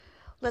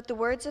Let the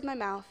words of my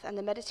mouth and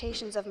the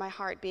meditations of my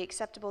heart be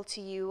acceptable to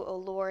you, O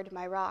Lord,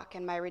 my rock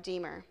and my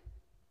redeemer.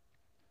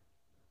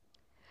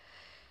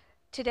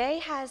 Today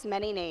has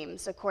many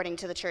names according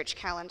to the church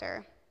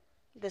calendar.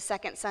 The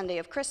second Sunday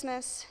of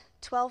Christmas,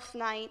 12th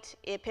night,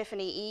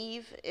 Epiphany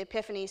Eve,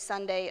 Epiphany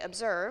Sunday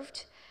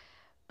observed.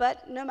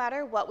 But no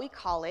matter what we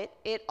call it,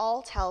 it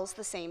all tells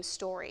the same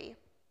story.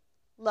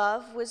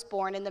 Love was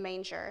born in the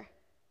manger.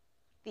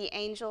 The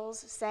angels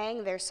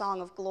sang their song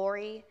of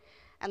glory,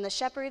 and the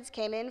shepherds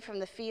came in from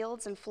the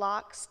fields and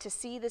flocks to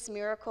see this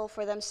miracle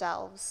for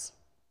themselves.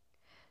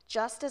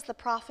 Just as the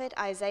prophet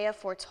Isaiah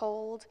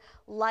foretold,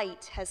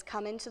 light has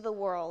come into the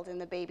world in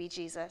the baby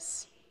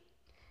Jesus.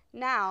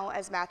 Now,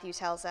 as Matthew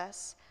tells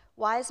us,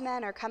 wise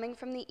men are coming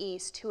from the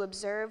east who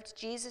observed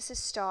Jesus'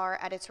 star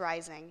at its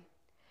rising.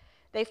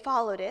 They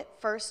followed it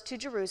first to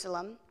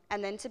Jerusalem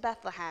and then to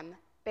Bethlehem,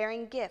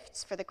 bearing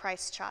gifts for the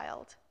Christ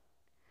child.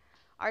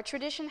 Our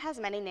tradition has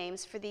many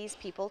names for these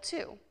people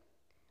too.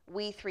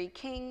 We three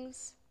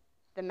kings,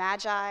 the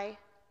Magi,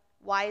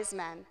 wise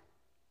men.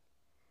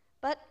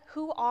 But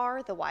who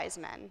are the wise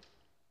men?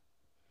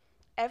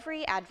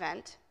 Every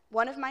Advent,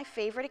 one of my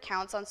favorite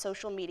accounts on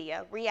social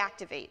media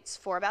reactivates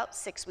for about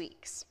 6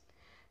 weeks.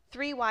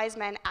 3 wise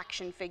men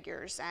action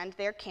figures and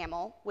their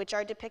camel, which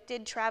are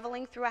depicted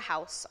traveling through a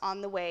house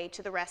on the way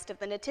to the rest of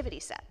the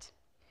nativity set.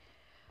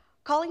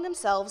 Calling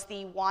themselves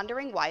the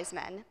wandering wise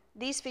men,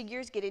 these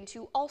figures get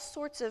into all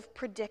sorts of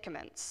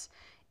predicaments,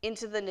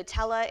 into the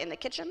Nutella in the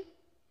kitchen,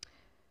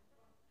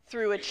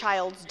 through a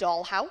child's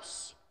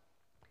dollhouse,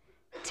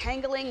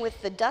 tangling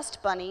with the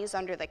dust bunnies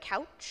under the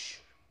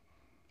couch.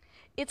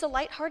 It's a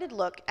lighthearted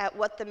look at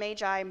what the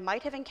Magi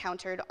might have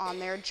encountered on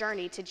their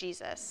journey to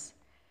Jesus.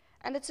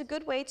 And it's a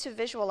good way to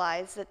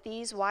visualize that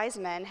these wise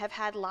men have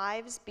had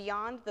lives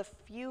beyond the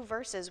few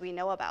verses we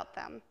know about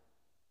them.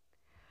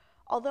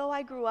 Although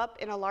I grew up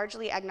in a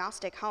largely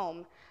agnostic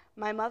home,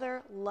 my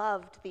mother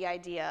loved the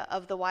idea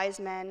of the wise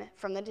men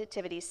from the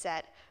nativity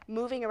set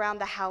moving around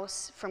the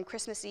house from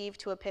Christmas Eve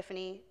to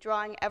Epiphany,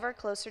 drawing ever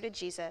closer to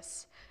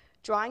Jesus,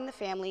 drawing the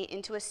family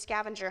into a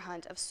scavenger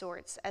hunt of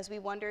sorts as we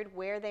wondered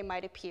where they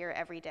might appear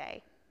every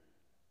day.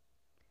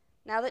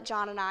 Now that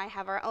John and I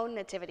have our own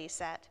nativity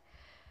set,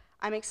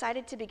 I'm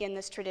excited to begin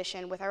this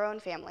tradition with our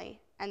own family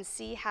and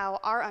see how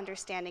our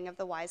understanding of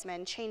the wise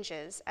men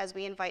changes as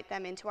we invite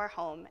them into our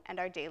home and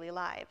our daily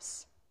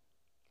lives.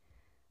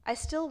 I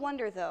still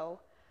wonder, though,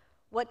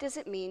 what does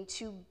it mean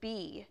to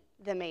be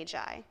the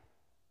Magi?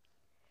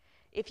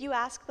 If you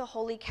ask the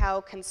Holy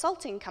Cow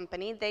Consulting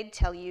Company, they'd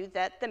tell you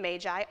that the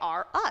Magi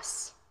are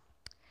us.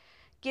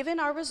 Given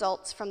our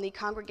results from the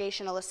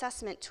congregational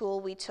assessment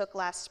tool we took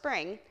last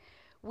spring,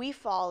 we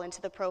fall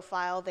into the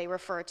profile they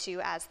refer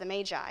to as the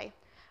Magi,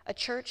 a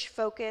church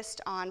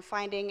focused on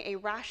finding a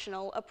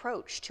rational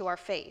approach to our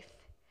faith.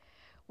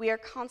 We are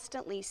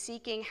constantly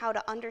seeking how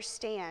to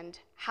understand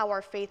how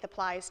our faith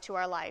applies to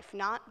our life,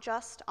 not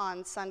just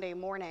on Sunday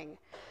morning,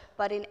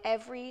 but in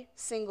every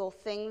single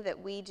thing that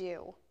we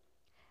do.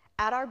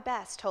 At our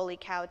best, Holy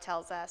Cow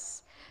tells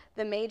us,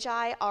 the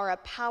Magi are a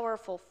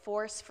powerful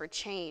force for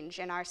change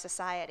in our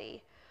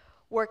society,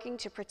 working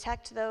to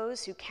protect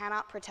those who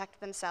cannot protect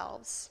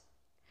themselves.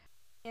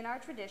 In our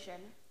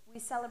tradition, we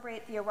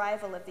celebrate the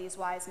arrival of these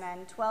wise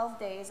men 12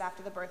 days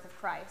after the birth of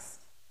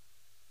Christ.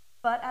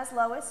 But as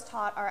Lois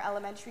taught our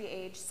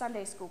elementary-age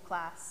Sunday school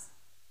class,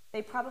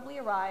 they probably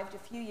arrived a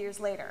few years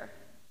later,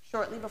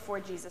 shortly before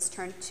Jesus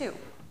turned 2.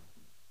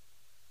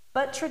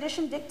 But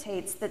tradition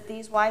dictates that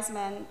these wise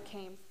men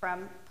came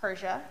from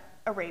Persia,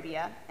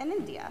 Arabia, and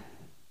India.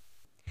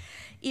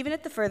 Even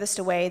at the furthest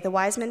away, the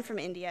wise men from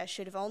India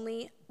should have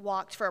only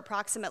walked for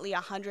approximately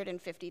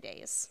 150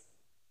 days.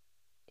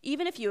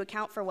 Even if you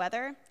account for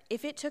weather,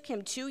 if it took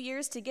him 2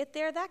 years to get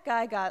there, that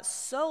guy got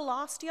so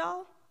lost,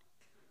 y'all.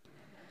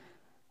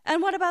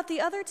 And what about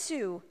the other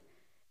 2?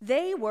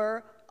 They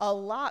were a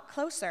lot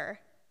closer.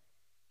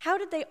 How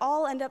did they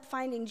all end up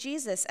finding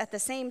Jesus at the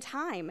same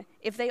time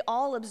if they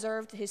all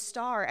observed his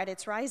star at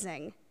its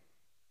rising?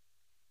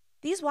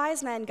 These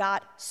wise men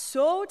got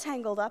so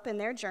tangled up in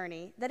their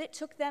journey that it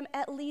took them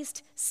at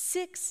least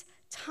 6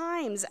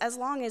 times as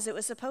long as it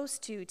was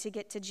supposed to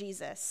get to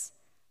Jesus.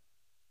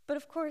 But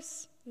of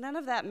course, none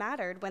of that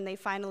mattered when they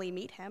finally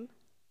meet him.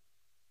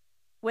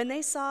 When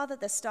they saw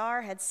that the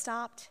star had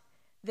stopped,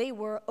 they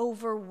were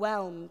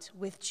overwhelmed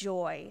with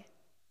joy.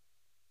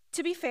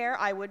 To be fair,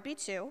 I would be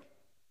too.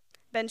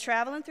 Been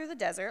traveling through the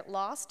desert,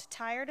 lost,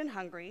 tired, and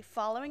hungry,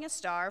 following a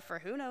star for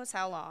who knows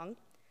how long.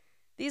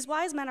 These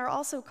wise men are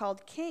also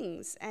called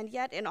kings, and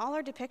yet in all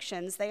our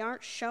depictions, they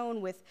aren't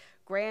shown with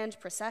grand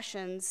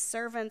processions,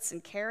 servants,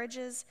 and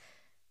carriages.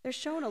 They're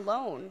shown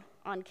alone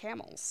on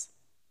camels.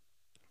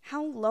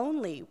 How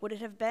lonely would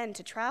it have been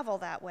to travel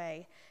that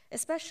way,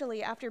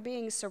 especially after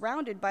being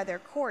surrounded by their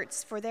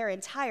courts for their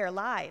entire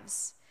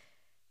lives?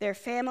 Their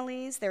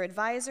families, their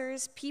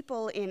advisors,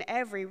 people in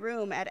every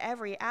room at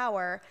every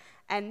hour,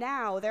 and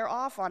now they're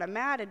off on a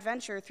mad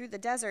adventure through the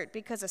desert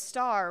because a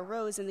star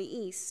rose in the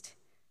east.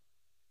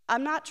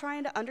 I'm not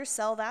trying to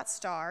undersell that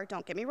star,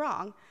 don't get me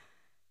wrong.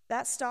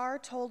 That star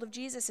told of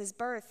Jesus'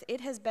 birth. It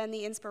has been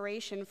the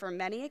inspiration for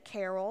many a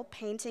carol,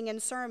 painting,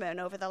 and sermon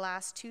over the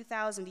last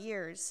 2,000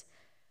 years.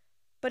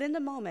 But in the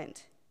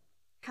moment,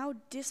 how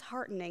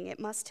disheartening it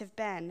must have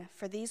been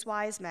for these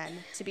wise men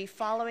to be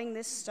following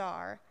this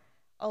star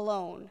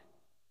alone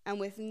and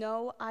with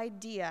no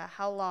idea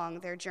how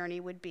long their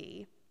journey would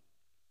be.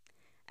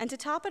 And to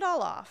top it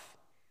all off,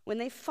 when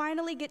they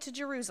finally get to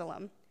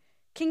Jerusalem,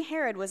 King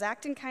Herod was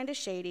acting kind of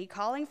shady,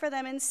 calling for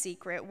them in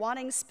secret,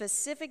 wanting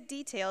specific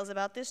details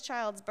about this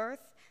child's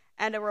birth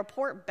and a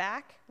report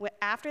back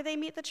after they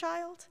meet the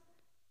child.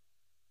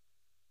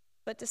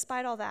 But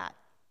despite all that,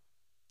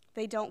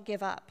 they don't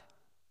give up.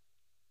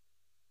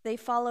 They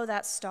follow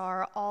that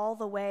star all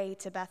the way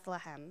to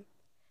Bethlehem.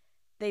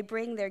 They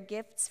bring their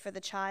gifts for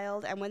the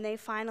child, and when they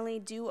finally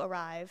do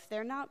arrive,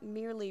 they're not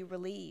merely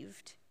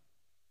relieved.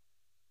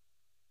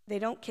 They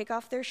don't kick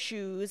off their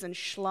shoes and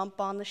schlump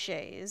on the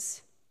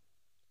chaise.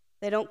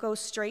 They don't go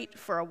straight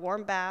for a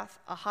warm bath,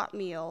 a hot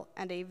meal,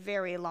 and a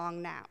very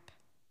long nap.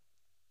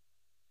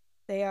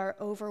 They are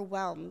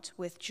overwhelmed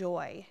with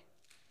joy,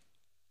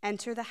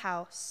 enter the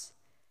house,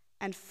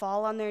 and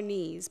fall on their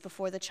knees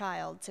before the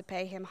child to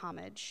pay him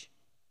homage.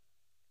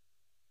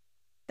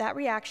 That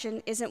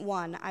reaction isn't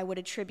one I would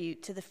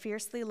attribute to the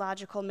fiercely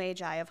logical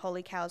magi of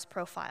Holy Cow's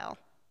profile,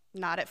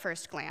 not at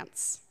first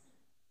glance.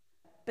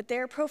 But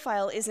their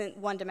profile isn't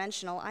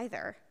one-dimensional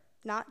either,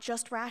 not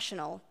just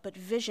rational, but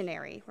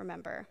visionary,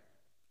 remember.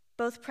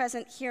 Both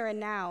present here and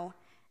now,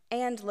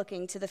 and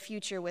looking to the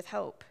future with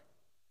hope.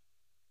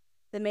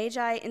 The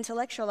Magi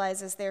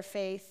intellectualizes their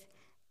faith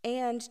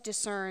and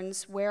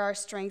discerns where our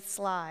strengths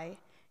lie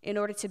in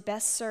order to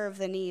best serve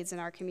the needs in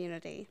our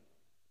community.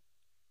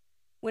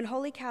 When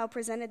Holy Cow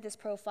presented this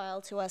profile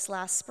to us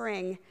last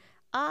spring,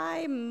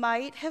 I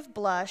might have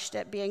blushed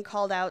at being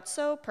called out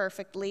so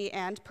perfectly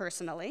and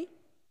personally.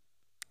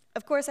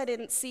 Of course, I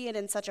didn't see it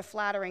in such a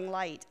flattering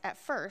light at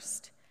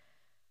first.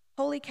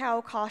 Holy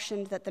Cow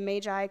cautioned that the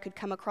Magi could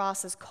come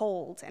across as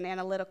cold and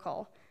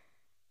analytical,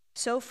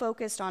 so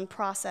focused on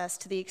process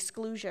to the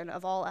exclusion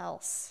of all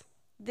else.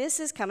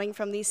 This is coming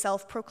from the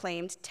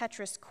self-proclaimed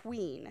Tetris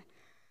queen,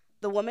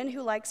 the woman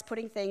who likes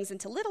putting things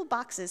into little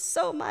boxes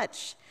so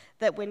much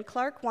that when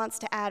Clark wants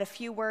to add a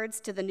few words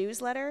to the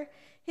newsletter,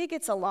 he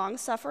gets a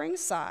long-suffering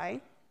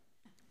sigh,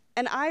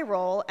 an eye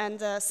roll,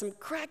 and some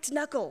cracked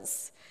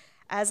knuckles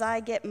as I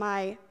get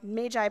my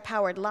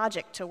Magi-powered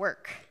logic to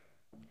work.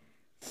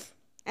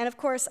 And of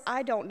course,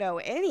 I don't know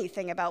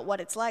anything about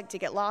what it's like to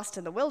get lost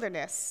in the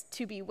wilderness,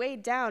 to be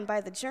weighed down by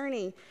the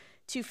journey,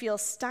 to feel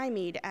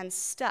stymied and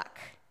stuck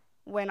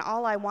when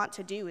all I want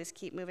to do is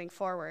keep moving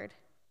forward.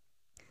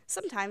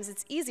 Sometimes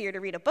it's easier to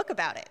read a book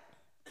about it.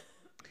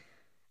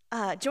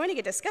 Joining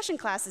a discussion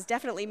class is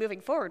definitely moving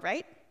forward,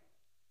 right?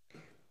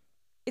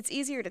 It's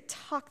easier to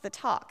talk the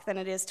talk than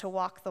it is to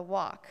walk the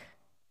walk,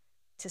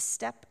 to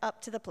step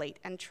up to the plate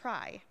and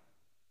try.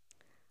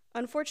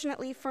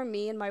 Unfortunately for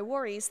me and my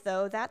worries,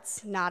 though,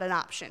 that's not an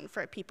option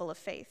for a people of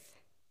faith.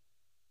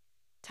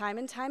 Time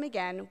and time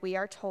again, we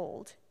are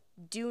told,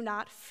 do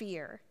not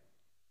fear,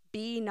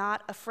 be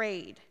not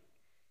afraid.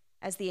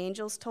 As the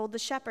angels told the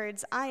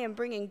shepherds, I am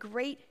bringing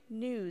great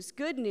news,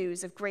 good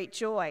news of great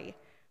joy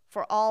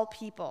for all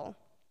people.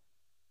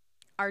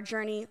 Our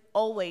journey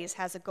always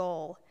has a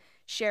goal,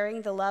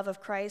 sharing the love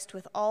of Christ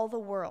with all the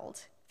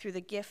world through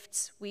the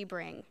gifts we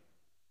bring.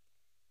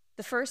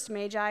 The first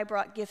Magi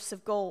brought gifts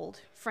of gold,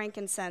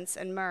 frankincense,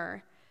 and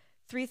myrrh,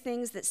 3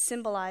 things that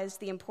symbolized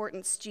the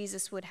importance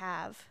Jesus would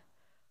have.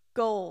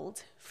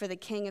 Gold for the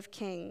King of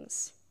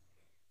Kings,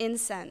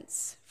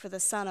 incense for the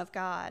Son of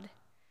God,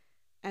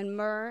 and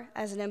myrrh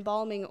as an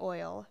embalming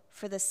oil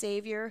for the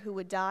Savior who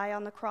would die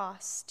on the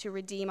cross to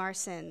redeem our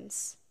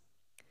sins.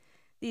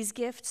 These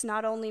gifts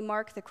not only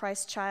mark the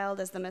Christ child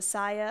as the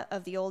Messiah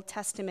of the Old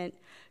Testament,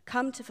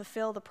 come to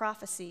fulfill the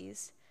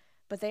prophecies,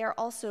 but they are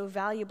also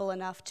valuable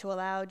enough to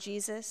allow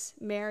Jesus,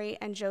 Mary,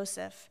 and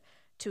Joseph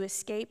to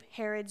escape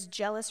Herod's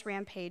jealous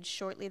rampage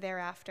shortly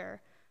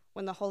thereafter,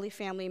 when the Holy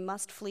Family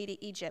must flee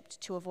to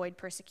Egypt to avoid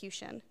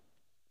persecution.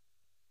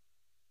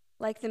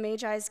 Like the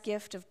Magi's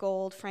gift of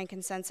gold,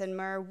 frankincense, and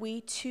myrrh,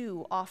 we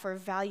too offer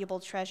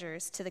valuable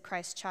treasures to the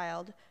Christ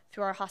child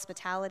through our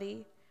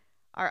hospitality,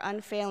 our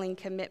unfailing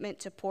commitment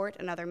to port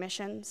and other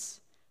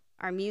missions,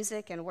 our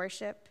music and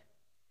worship,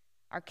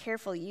 our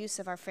careful use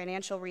of our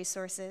financial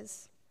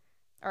resources,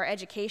 our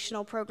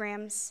educational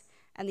programs,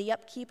 and the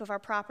upkeep of our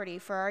property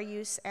for our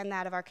use and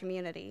that of our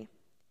community.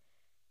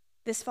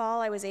 This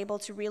fall, I was able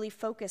to really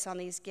focus on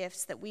these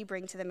gifts that we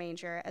bring to the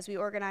manger as we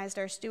organized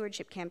our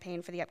stewardship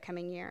campaign for the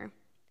upcoming year.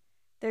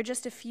 There are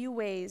just a few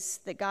ways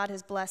that God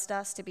has blessed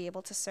us to be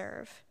able to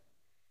serve.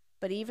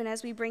 But even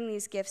as we bring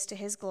these gifts to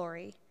His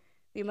glory,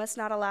 we must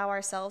not allow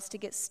ourselves to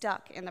get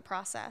stuck in the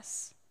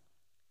process.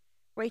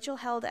 Rachel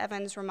Held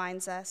Evans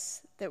reminds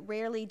us that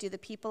rarely do the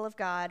people of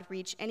God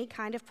reach any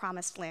kind of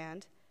promised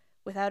land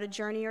without a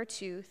journey or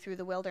two through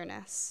the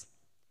wilderness.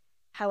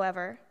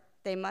 However,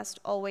 they must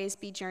always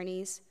be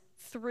journeys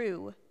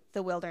through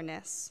the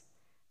wilderness,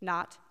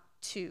 not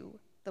to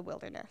the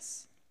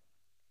wilderness.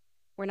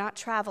 We're not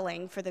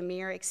traveling for the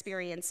mere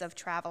experience of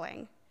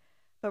traveling,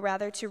 but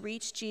rather to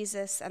reach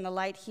Jesus and the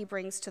light he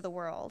brings to the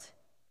world.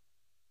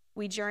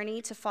 We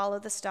journey to follow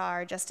the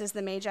star just as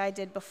the Magi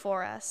did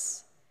before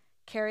us,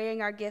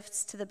 carrying our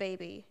gifts to the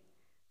baby,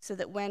 so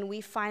that when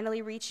we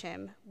finally reach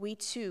him, we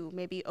too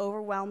may be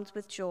overwhelmed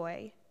with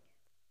joy,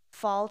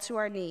 fall to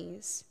our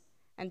knees,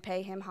 and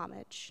pay him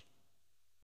homage.